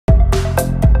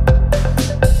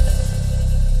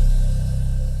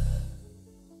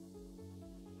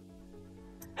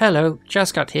Hello,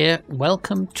 Jazzcut here.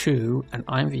 Welcome to an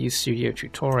IMVU Studio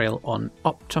tutorial on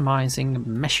optimizing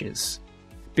meshes.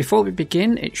 Before we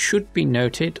begin, it should be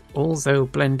noted, although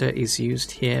Blender is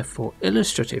used here for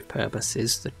illustrative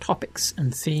purposes, the topics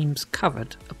and themes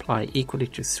covered apply equally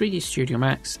to 3D Studio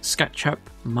Max, SketchUp,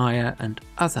 Maya, and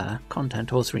other content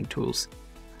authoring tools.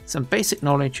 Some basic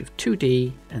knowledge of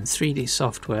 2D and 3D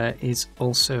software is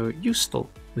also useful.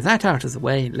 With that out of the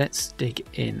way, let's dig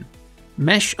in.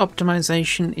 Mesh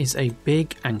optimization is a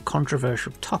big and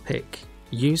controversial topic.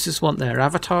 Users want their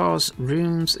avatars,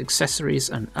 rooms, accessories,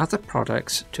 and other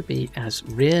products to be as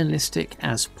realistic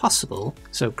as possible,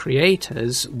 so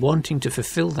creators wanting to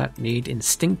fulfill that need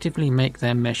instinctively make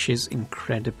their meshes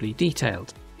incredibly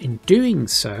detailed. In doing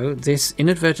so, this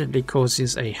inadvertently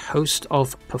causes a host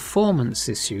of performance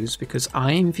issues because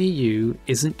IMVU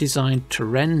isn't designed to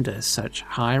render such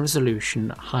high-resolution,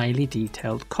 highly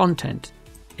detailed content.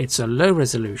 It's a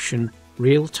low-resolution,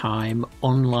 real-time,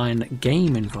 online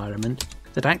game environment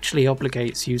that actually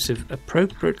obligates use of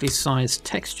appropriately sized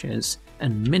textures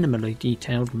and minimally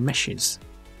detailed meshes.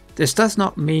 This does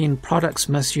not mean products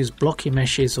must use blocky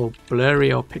meshes or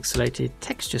blurry or pixelated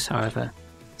textures, however.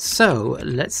 So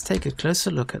let's take a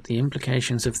closer look at the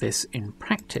implications of this in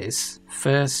practice.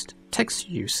 First,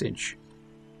 texture usage.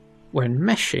 When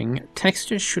meshing,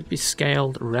 textures should be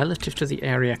scaled relative to the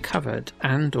area covered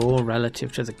and/or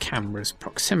relative to the camera's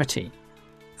proximity.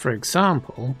 For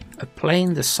example, a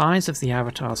plane the size of the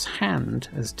avatar's hand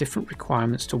has different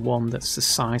requirements to one that's the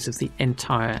size of the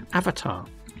entire avatar.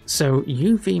 So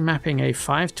UV mapping a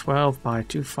 512 by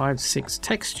 256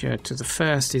 texture to the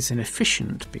first is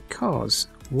inefficient because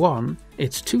 1.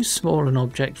 It's too small an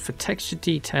object for texture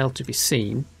detail to be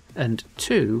seen, and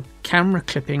 2. Camera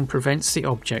clipping prevents the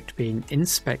object being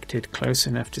inspected close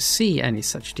enough to see any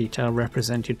such detail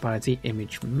represented by the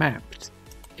image mapped.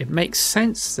 It makes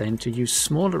sense then to use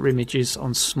smaller images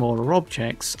on smaller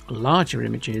objects, larger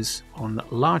images on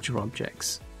larger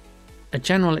objects. A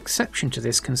general exception to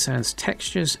this concerns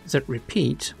textures that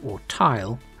repeat or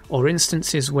tile, or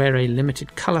instances where a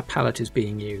limited color palette is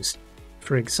being used.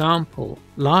 For example,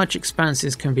 large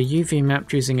expanses can be UV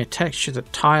mapped using a texture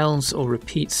that tiles or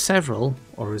repeats several,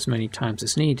 or as many times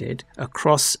as needed,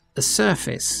 across a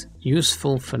surface,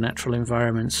 useful for natural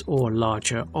environments or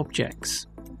larger objects.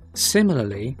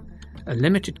 Similarly, a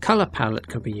limited color palette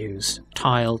could be used,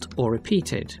 tiled or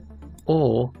repeated,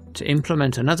 or to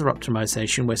implement another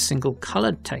optimization where single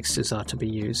colored textures are to be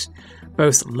used.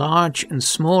 Both large and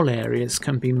small areas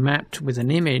can be mapped with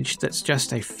an image that's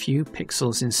just a few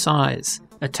pixels in size,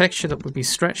 a texture that would be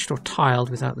stretched or tiled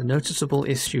without the noticeable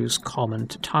issues common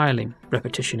to tiling,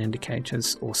 repetition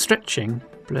indicators, or stretching,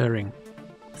 blurring.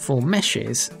 For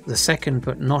meshes, the second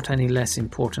but not any less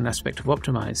important aspect of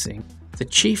optimizing, the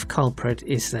chief culprit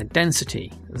is their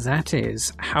density, that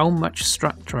is, how much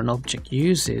structure an object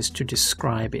uses to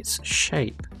describe its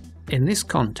shape. In this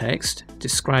context,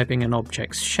 describing an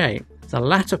object's shape, the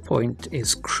latter point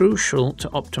is crucial to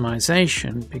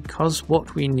optimization because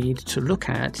what we need to look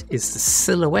at is the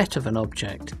silhouette of an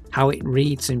object, how it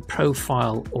reads in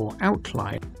profile or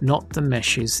outline, not the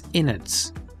mesh's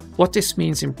innards. What this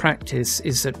means in practice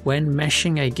is that when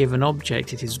meshing a given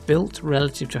object, it is built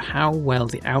relative to how well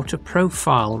the outer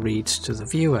profile reads to the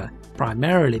viewer,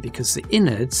 primarily because the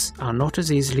innards are not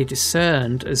as easily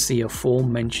discerned as the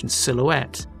aforementioned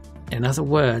silhouette. In other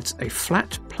words, a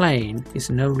flat plane is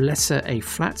no lesser a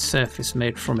flat surface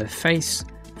made from a face,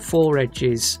 4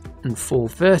 edges, and 4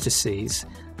 vertices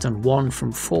than one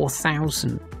from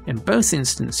 4,000. In both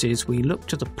instances, we look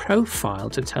to the profile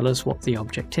to tell us what the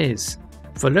object is.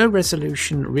 For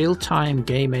low-resolution, real-time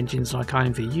game engines like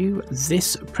IMVU,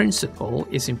 this principle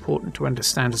is important to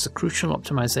understand as a crucial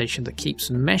optimization that keeps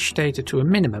mesh data to a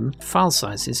minimum, file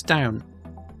sizes down.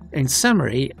 In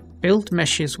summary, build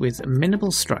meshes with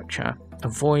minimal structure,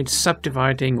 avoid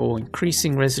subdividing or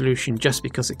increasing resolution just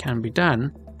because it can be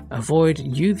done, avoid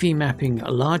UV mapping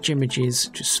large images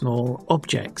to small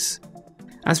objects.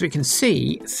 As we can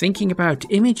see, thinking about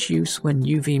image use when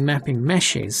UV mapping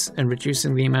meshes and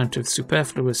reducing the amount of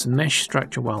superfluous mesh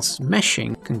structure whilst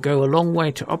meshing can go a long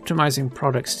way to optimizing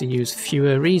products to use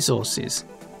fewer resources,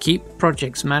 keep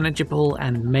projects manageable,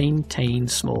 and maintain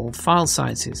small file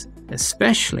sizes,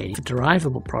 especially for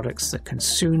derivable products that can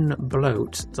soon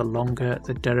bloat the longer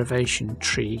the derivation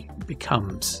tree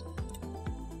becomes.